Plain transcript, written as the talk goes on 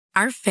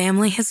Our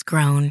family has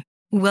grown.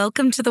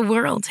 Welcome to the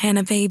world,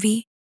 Hannah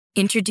baby.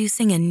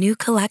 Introducing a new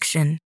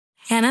collection,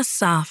 Hannah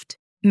Soft,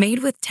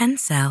 made with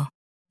Tencel.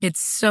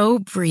 It's so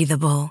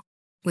breathable,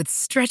 with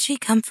stretchy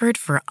comfort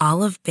for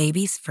all of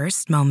baby's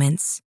first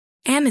moments.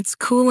 And it's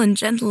cool and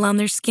gentle on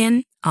their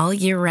skin all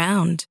year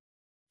round.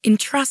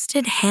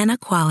 Entrusted Hannah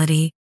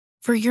quality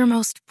for your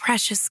most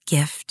precious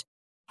gift.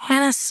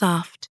 Hannah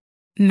Soft,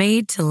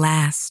 made to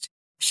last.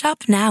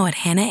 Shop now at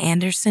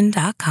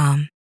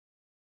hannahanderson.com.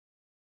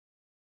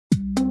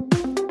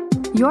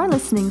 You're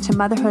listening to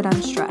Motherhood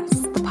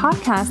Unstressed, the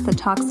podcast that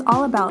talks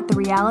all about the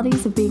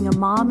realities of being a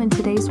mom in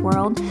today's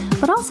world,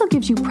 but also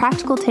gives you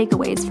practical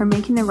takeaways for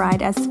making the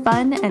ride as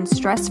fun and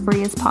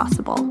stress-free as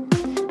possible.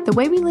 The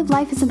way we live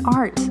life is an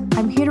art.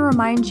 I'm here to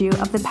remind you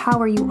of the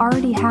power you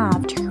already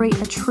have to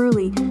create a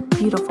truly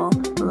beautiful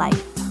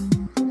life.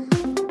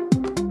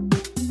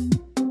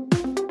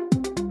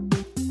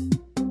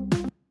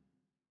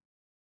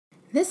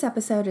 This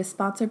episode is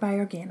sponsored by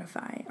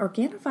Organifi.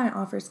 Organifi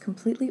offers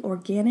completely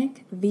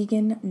organic,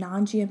 vegan,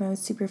 non-GMO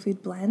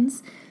superfood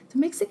blends that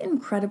makes it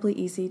incredibly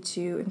easy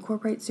to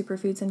incorporate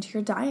superfoods into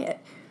your diet.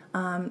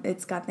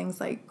 It's got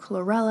things like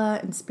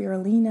chlorella and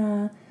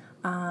spirulina,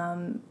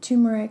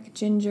 turmeric,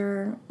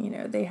 ginger,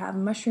 they have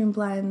mushroom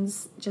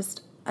blends,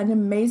 just an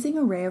amazing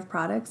array of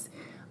products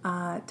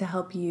to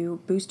help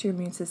you boost your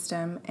immune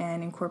system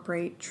and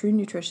incorporate true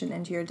nutrition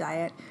into your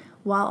diet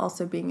while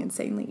also being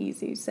insanely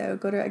easy. So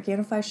go to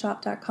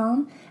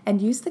OrganifiShop.com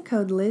and use the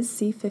code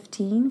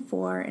LizC15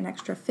 for an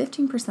extra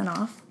 15%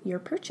 off your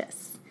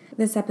purchase.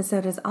 This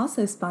episode is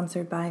also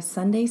sponsored by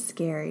Sunday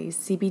Scaries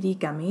CBD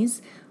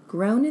gummies.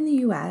 Grown in the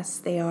U.S.,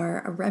 they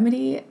are a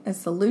remedy, a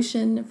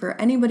solution for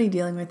anybody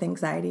dealing with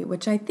anxiety,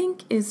 which I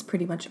think is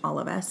pretty much all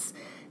of us.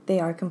 They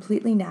are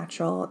completely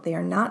natural. They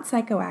are not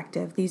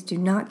psychoactive. These do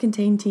not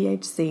contain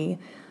THC.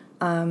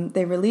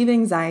 They relieve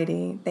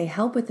anxiety, they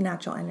help with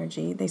natural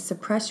energy, they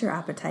suppress your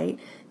appetite,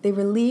 they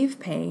relieve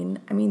pain.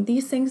 I mean,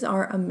 these things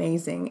are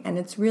amazing, and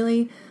it's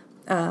really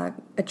a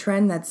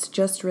trend that's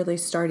just really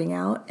starting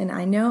out. And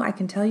I know I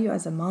can tell you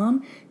as a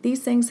mom,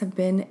 these things have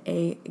been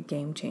a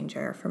game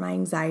changer for my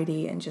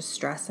anxiety and just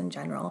stress in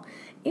general.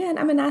 And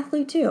I'm an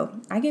athlete too.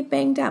 I get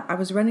banged up. I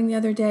was running the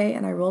other day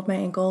and I rolled my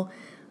ankle,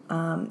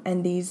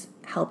 and these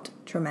helped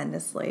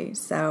tremendously.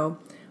 So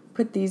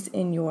put these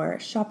in your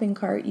shopping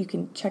cart. You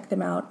can check them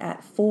out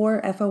at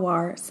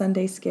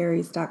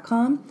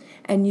 4FORSundayscaries.com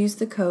and use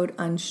the code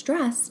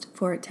UNSTRESSED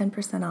for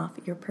 10% off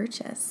your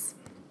purchase.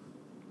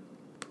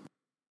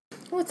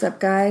 What's up,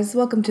 guys?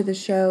 Welcome to the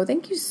show.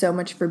 Thank you so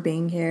much for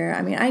being here.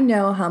 I mean, I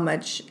know how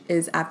much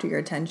is after your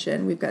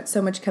attention. We've got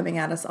so much coming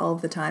at us all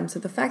of the time. So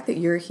the fact that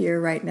you're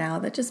here right now,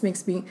 that just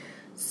makes me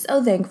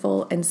so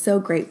thankful and so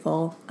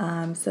grateful.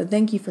 So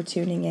thank you for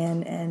tuning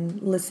in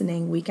and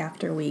listening week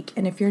after week.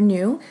 And if you're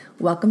new,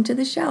 welcome to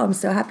the show. I'm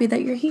so happy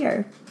that you're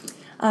here.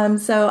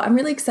 So I'm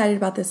really excited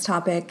about this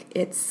topic.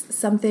 It's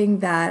something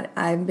that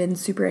I've been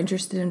super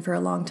interested in for a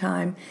long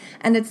time.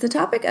 And it's the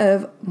topic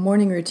of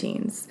morning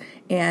routines.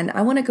 And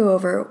I want to go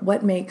over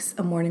what makes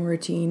a morning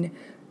routine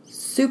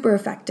super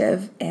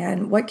effective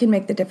and what can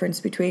make the difference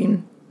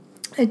between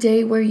a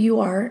day where you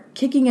are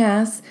kicking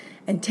ass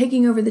and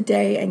taking over the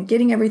day and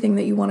getting everything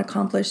that you want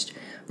accomplished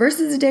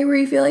versus a day where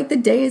you feel like the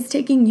day is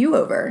taking you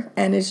over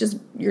and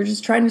you're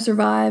just trying to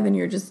survive and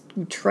you're just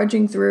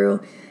trudging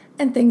through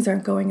and things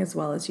aren't going as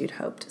well as you'd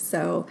hoped.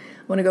 So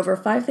I want to go over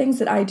 5 things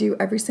that I do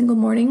every single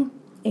morning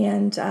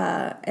and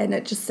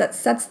it just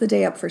sets the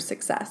day up for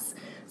success.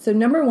 So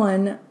number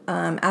 1,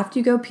 after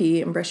you go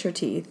pee and brush your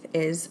teeth,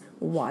 is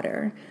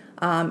water.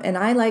 And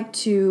I like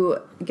to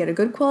get a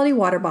good quality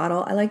water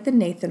bottle. I like the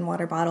Nathan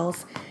water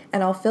bottles,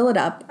 and I'll fill it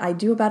up. I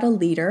do about 1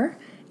 liter,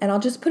 and I'll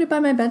just put it by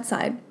my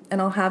bedside, and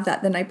I'll have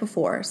that the night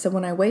before. So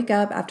when I wake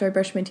up after I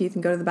brush my teeth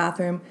and go to the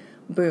bathroom,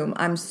 boom,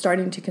 I'm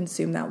starting to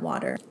consume that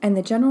water. And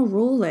the general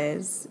rule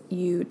is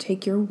you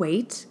take your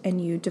weight and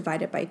you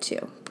divide it by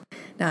 2.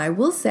 Now, I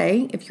will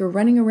say, if you're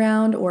running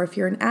around or if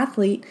you're an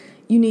athlete,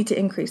 you need to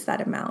increase that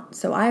amount.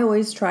 So I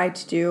always try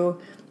to do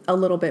a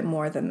little bit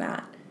more than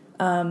that.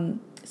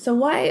 So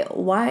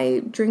why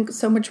drink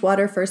so much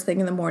water first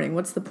thing in the morning?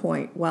 What's the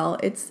point? Well,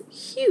 it's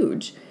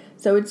huge.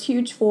 So it's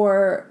huge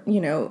for,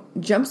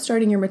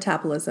 jump-starting your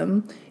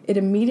metabolism. It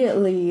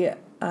immediately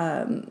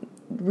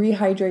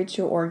rehydrates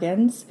your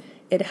organs.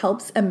 It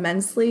helps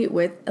immensely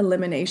with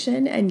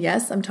elimination. And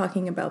yes, I'm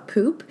talking about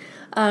poop.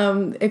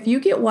 If you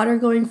get water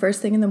going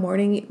first thing in the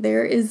morning,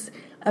 there is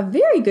a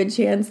very good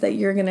chance that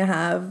you're going to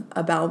have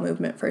a bowel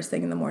movement first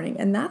thing in the morning.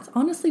 And that's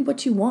honestly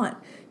what you want.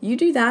 You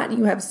do that,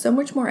 you have so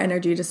much more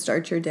energy to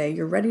start your day.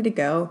 You're ready to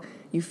go.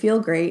 You feel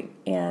great.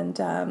 And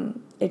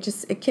it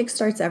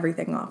kickstarts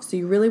everything off. So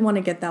you really want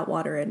to get that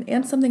water in.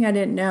 And something I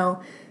didn't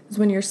know is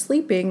when you're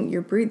sleeping,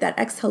 you breathe that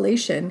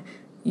exhalation,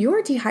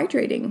 you're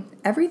dehydrating.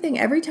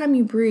 Every time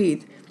you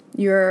breathe,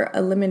 you're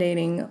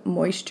eliminating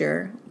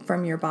moisture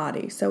from your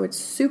body. So it's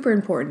super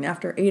important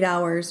after 8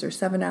 hours or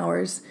 7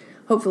 hours,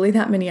 hopefully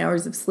that many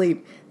hours of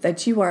sleep,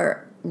 that you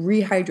are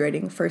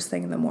rehydrating first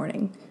thing in the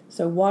morning.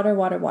 So water,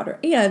 water, water.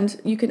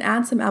 And you can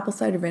add some apple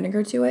cider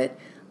vinegar to it.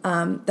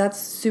 That's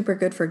super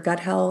good for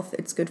gut health.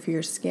 It's good for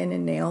your skin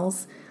and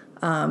nails.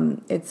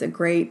 It's a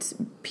great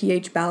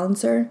pH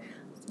balancer.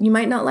 You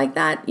might not like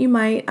that.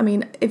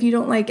 If you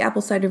don't like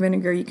apple cider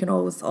vinegar, you can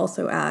always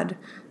also add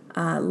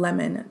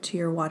lemon to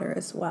your water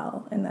as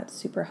well, and that's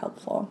super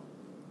helpful.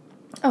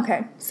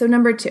 Okay, so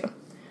number 2,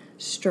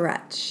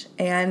 stretch.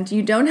 And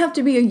you don't have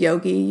to be a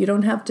yogi. You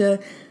don't have to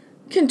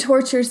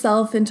contort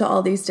yourself into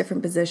all these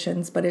different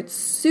positions, but it's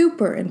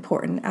super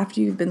important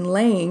after you've been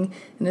laying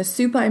in a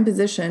supine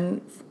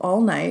position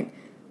all night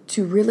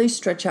to really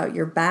stretch out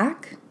your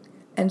back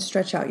and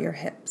stretch out your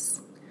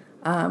hips.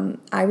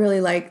 I really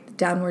like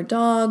downward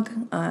dog.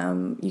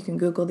 You can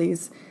Google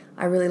these.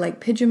 I really like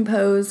pigeon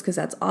pose because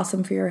that's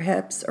awesome for your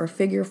hips, or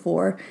figure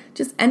 4.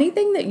 Just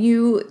anything that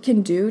you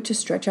can do to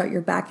stretch out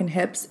your back and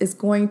hips is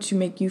going to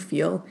make you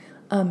feel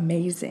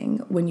amazing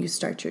when you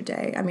start your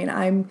day. I mean,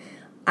 I'm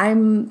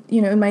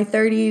in my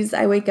 30s.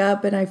 I wake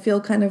up and I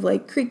feel kind of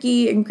like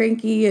creaky and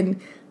cranky, and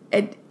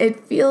it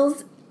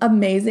feels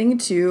amazing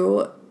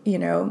to,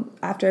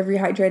 after I've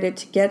rehydrated,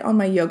 to get on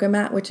my yoga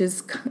mat, which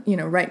is,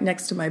 right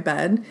next to my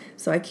bed,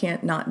 so I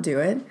can't not do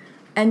it,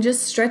 and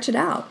just stretch it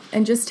out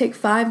and just take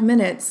 5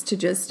 minutes to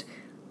just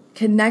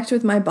connect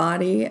with my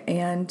body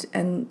and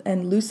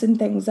loosen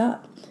things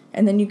up.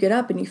 And then you get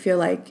up and you feel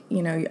like,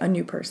 a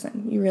new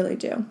person. You really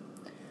do.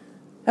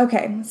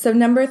 Okay, so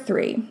number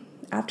 3,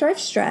 after I've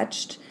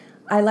stretched,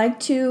 I like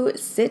to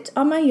sit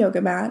on my yoga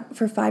mat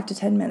for 5 to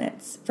 10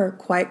 minutes for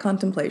quiet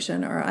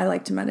contemplation, or I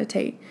like to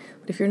meditate.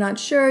 But if you're not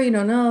sure, you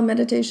don't know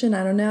meditation,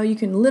 I don't know, you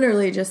can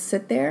literally just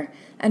sit there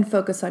and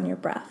focus on your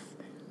breath.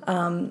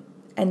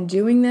 And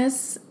doing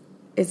this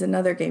is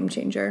another game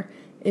changer.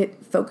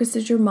 It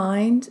focuses your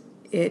mind.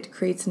 It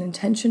creates an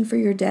intention for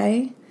your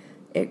day.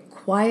 It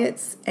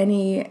quiets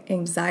any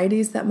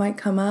anxieties that might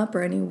come up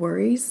or any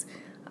worries.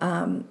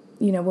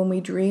 When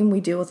we dream,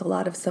 we deal with a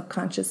lot of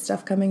subconscious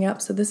stuff coming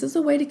up. So this is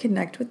a way to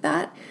connect with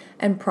that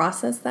and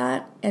process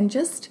that. And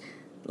just,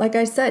 like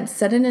I said,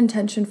 set an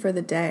intention for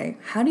the day.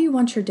 How do you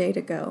want your day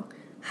to go?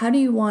 How do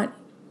you want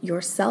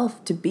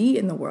yourself to be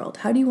in the world?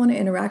 How do you want to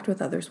interact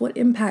with others? What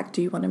impact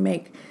do you want to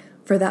make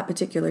for that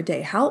particular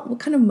day? What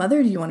kind of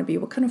mother do you want to be?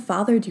 What kind of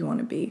father do you want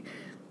to be?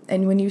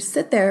 And when you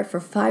sit there for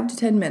 5 to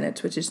 10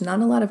 minutes, which is not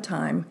a lot of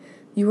time,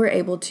 you are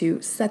able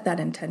to set that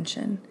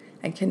intention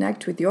and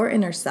connect with your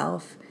inner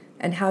self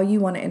and how you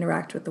want to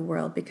interact with the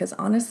world. Because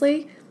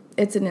honestly,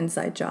 it's an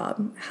inside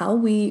job. How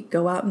we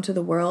go out into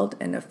the world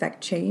and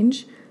affect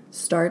change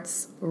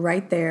starts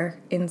right there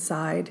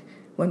inside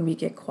when we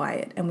get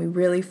quiet and we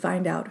really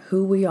find out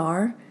who we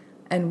are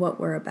and what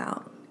we're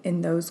about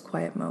in those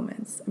quiet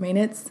moments. I mean,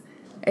 it's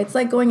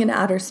like going into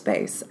outer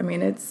space. I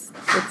mean, it's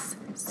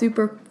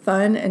super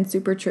fun and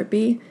super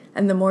trippy.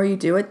 And the more you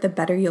do it, the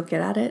better you'll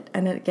get at it.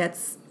 And it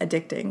gets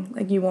addicting.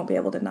 Like, you won't be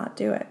able to not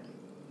do it.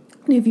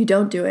 And if you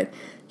don't do it,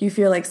 you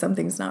feel like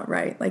something's not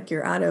right. Like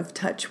you're out of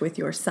touch with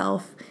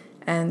yourself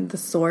and the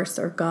source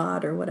or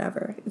God or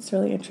whatever. It's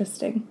really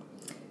interesting.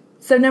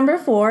 So number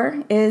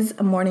 4 is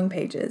morning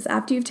pages.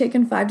 After you've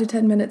taken 5 to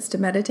 10 minutes to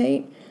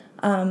meditate,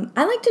 I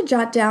like to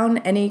jot down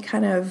any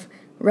kind of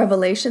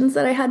revelations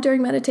that I had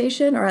during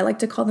meditation, or I like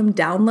to call them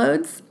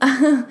downloads.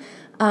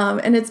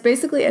 And it's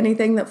basically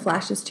anything that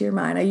flashes to your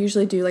mind. I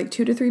usually do like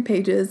 2 to 3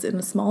 pages in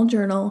a small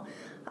journal.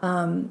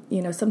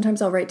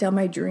 Sometimes I'll write down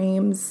my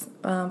dreams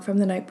from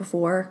the night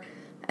before,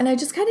 and I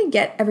just kind of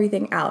get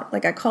everything out.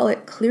 Like, I call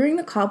it clearing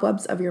the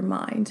cobwebs of your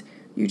mind.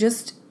 You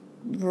just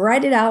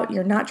write it out.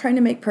 You're not trying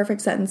to make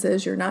perfect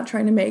sentences. You're not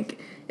trying to make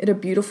it a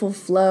beautiful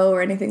flow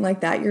or anything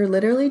like that. You're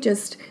literally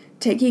just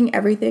taking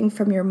everything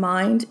from your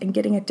mind and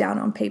getting it down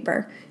on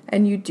paper.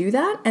 And you do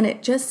that, and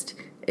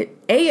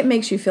it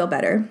makes you feel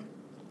better.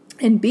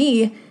 And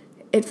B,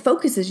 it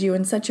focuses you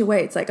in such a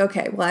way. It's like,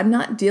 okay, well, I'm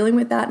not dealing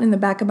with that in the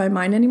back of my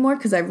mind anymore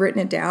because I've written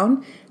it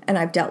down and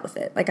I've dealt with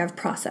it. Like, I've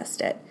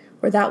processed it.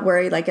 Without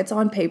worry, like, it's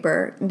on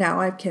paper.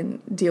 Now I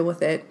can deal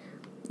with it,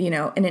 in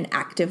an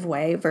active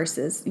way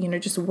versus,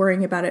 just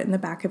worrying about it in the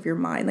back of your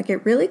mind. Like,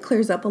 it really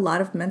clears up a lot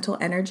of mental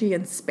energy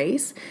and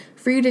space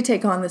for you to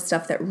take on the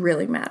stuff that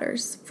really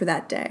matters for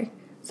that day.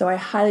 So I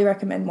highly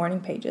recommend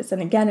morning pages.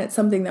 And again, it's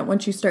something that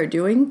once you start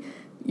doing,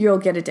 you'll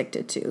get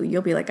addicted to.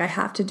 You'll be like, I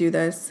have to do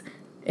this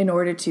in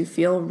order to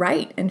feel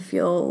right and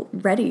feel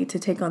ready to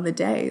take on the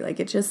day. Like,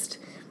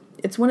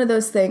 it's one of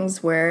those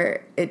things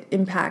where it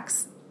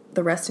impacts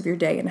the rest of your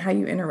day and how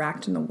you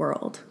interact in the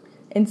world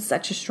in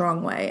such a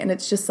strong way. And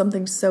it's just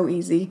something so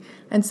easy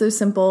and so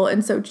simple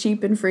and so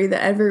cheap and free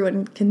that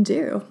everyone can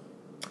do.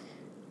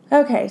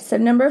 Okay, so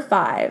number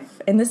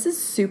 5, and this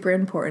is super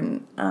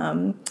important,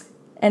 and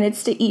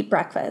it's to eat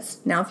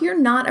breakfast. Now, if you're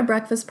not a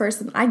breakfast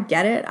person, I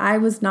get it. I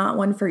was not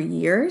one for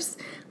years,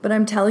 but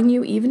I'm telling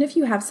you, even if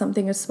you have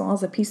something as small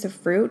as a piece of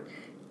fruit,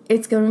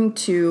 it's going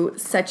to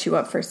set you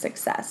up for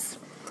success.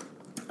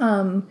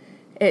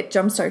 It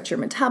jumpstarts your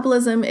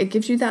metabolism. It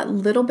gives you that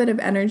little bit of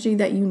energy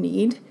that you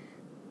need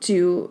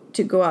to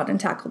go out and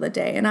tackle the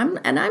day. And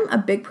I'm a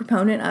big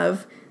proponent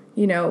of,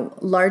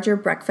 larger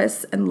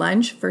breakfasts and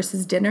lunch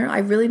versus dinner. I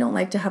really don't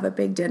like to have a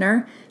big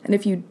dinner. And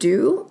if you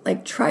do,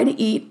 like, try to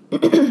eat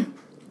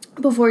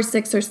before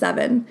 6 or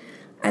 7.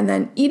 And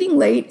then eating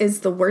late is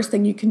the worst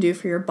thing you can do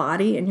for your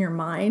body and your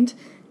mind.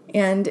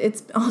 And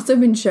it's also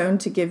been shown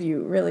to give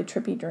you really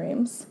trippy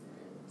dreams.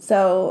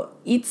 So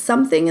eat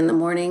something in the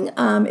morning.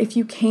 If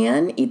you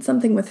can, eat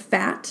something with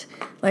fat.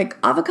 Like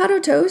avocado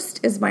toast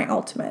is my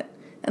ultimate.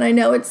 And I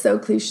know it's so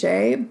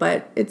cliche,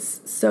 but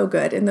it's so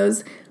good. And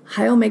those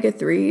high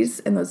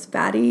omega-3s and those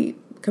fatty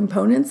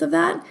components of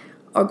that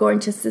are going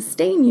to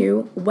sustain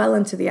you well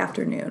into the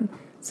afternoon.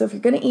 So if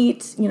you're going to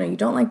eat, you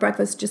don't like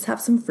breakfast, just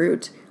have some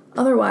fruit.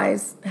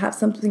 Otherwise, have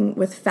something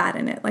with fat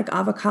in it, like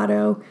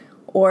avocado,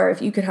 or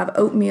if you could have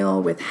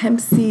oatmeal with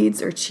hemp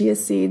seeds or chia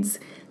seeds,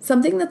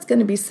 something that's going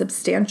to be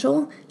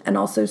substantial and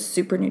also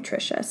super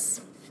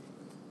nutritious.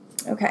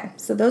 Okay,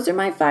 so those are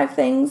my 5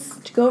 things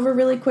to go over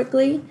really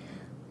quickly.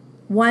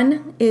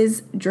 1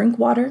 is drink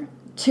water.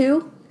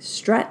 2,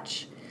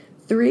 stretch.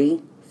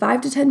 3,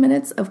 5 to 10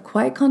 minutes of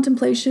quiet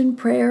contemplation,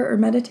 prayer, or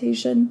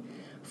meditation.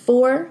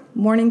 4,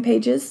 morning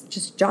pages.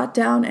 Just jot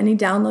down any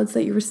downloads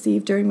that you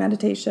receive during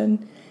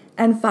meditation.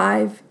 And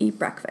 5, eat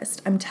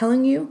breakfast. I'm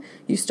telling you,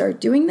 you start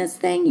doing this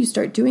thing, you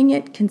start doing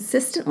it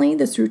consistently,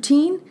 this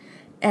routine,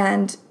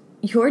 and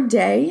your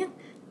day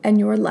and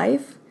your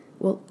life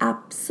will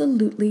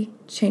absolutely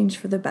change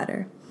for the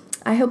better.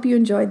 I hope you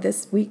enjoyed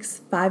this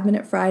week's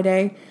 5-Minute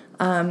Friday.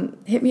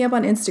 Hit me up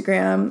on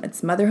Instagram.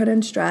 It's Motherhood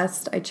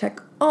Unstressed. I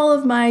check all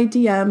of my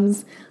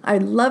DMs.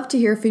 I'd love to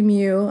hear from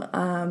you.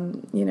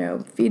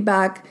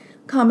 Feedback,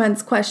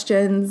 comments,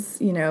 questions,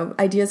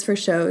 ideas for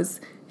shows.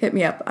 Hit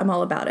me up. I'm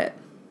all about it.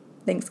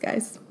 Thanks,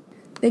 guys.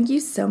 Thank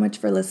you so much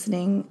for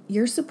listening.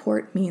 Your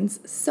support means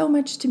so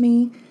much to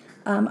me.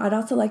 I'd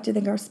also like to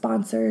thank our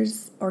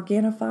sponsors,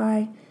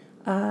 Organifi.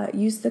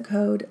 Use the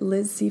code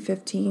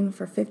LizC15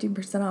 for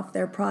 15% off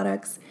their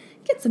products.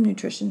 Get some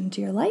nutrition into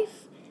your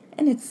life,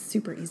 and it's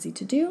super easy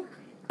to do.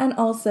 And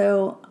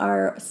also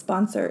our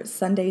sponsor,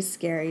 Sunday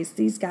Scaries.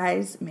 These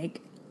guys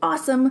make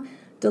awesome,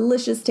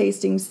 delicious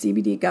tasting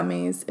CBD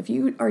gummies. If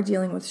you are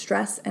dealing with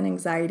stress and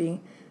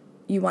anxiety,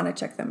 you want to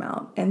check them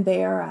out. And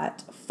they are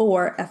at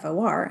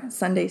 4FOR,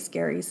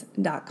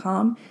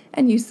 sundayscaries.com,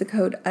 and use the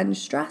code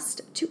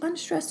UNSTRESSED to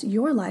unstress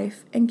your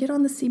life and get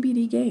on the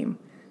CBD game.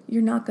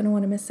 You're not going to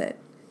want to miss it.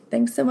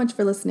 Thanks so much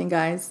for listening,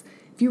 guys.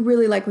 If you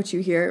really like what you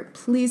hear,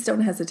 please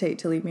don't hesitate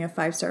to leave me a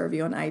 5-star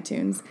review on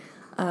iTunes.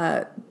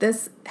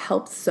 This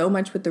helps so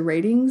much with the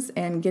ratings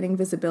and getting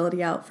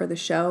visibility out for the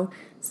show.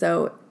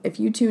 So if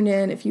you tune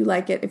in, if you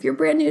like it, if you're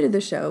brand new to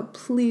the show,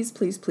 please,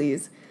 please,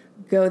 please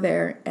go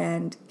there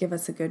and give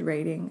us a good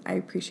rating. I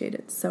appreciate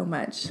it so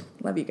much.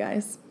 Love you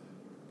guys.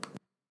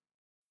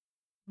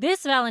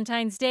 This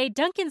Valentine's Day,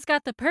 Dunkin's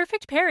got the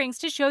perfect pairings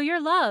to show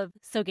your love.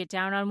 So get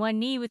down on one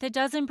knee with a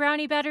dozen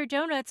brownie batter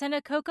donuts and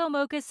a cocoa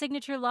mocha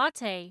signature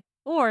latte.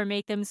 Or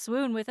make them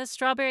swoon with a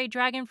strawberry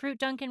dragon fruit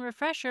Dunkin'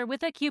 refresher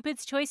with a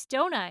Cupid's Choice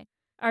donut.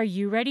 Are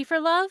you ready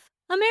for love?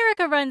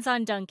 America runs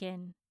on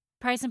Dunkin'.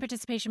 Price and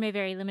participation may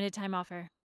vary. Limited time offer.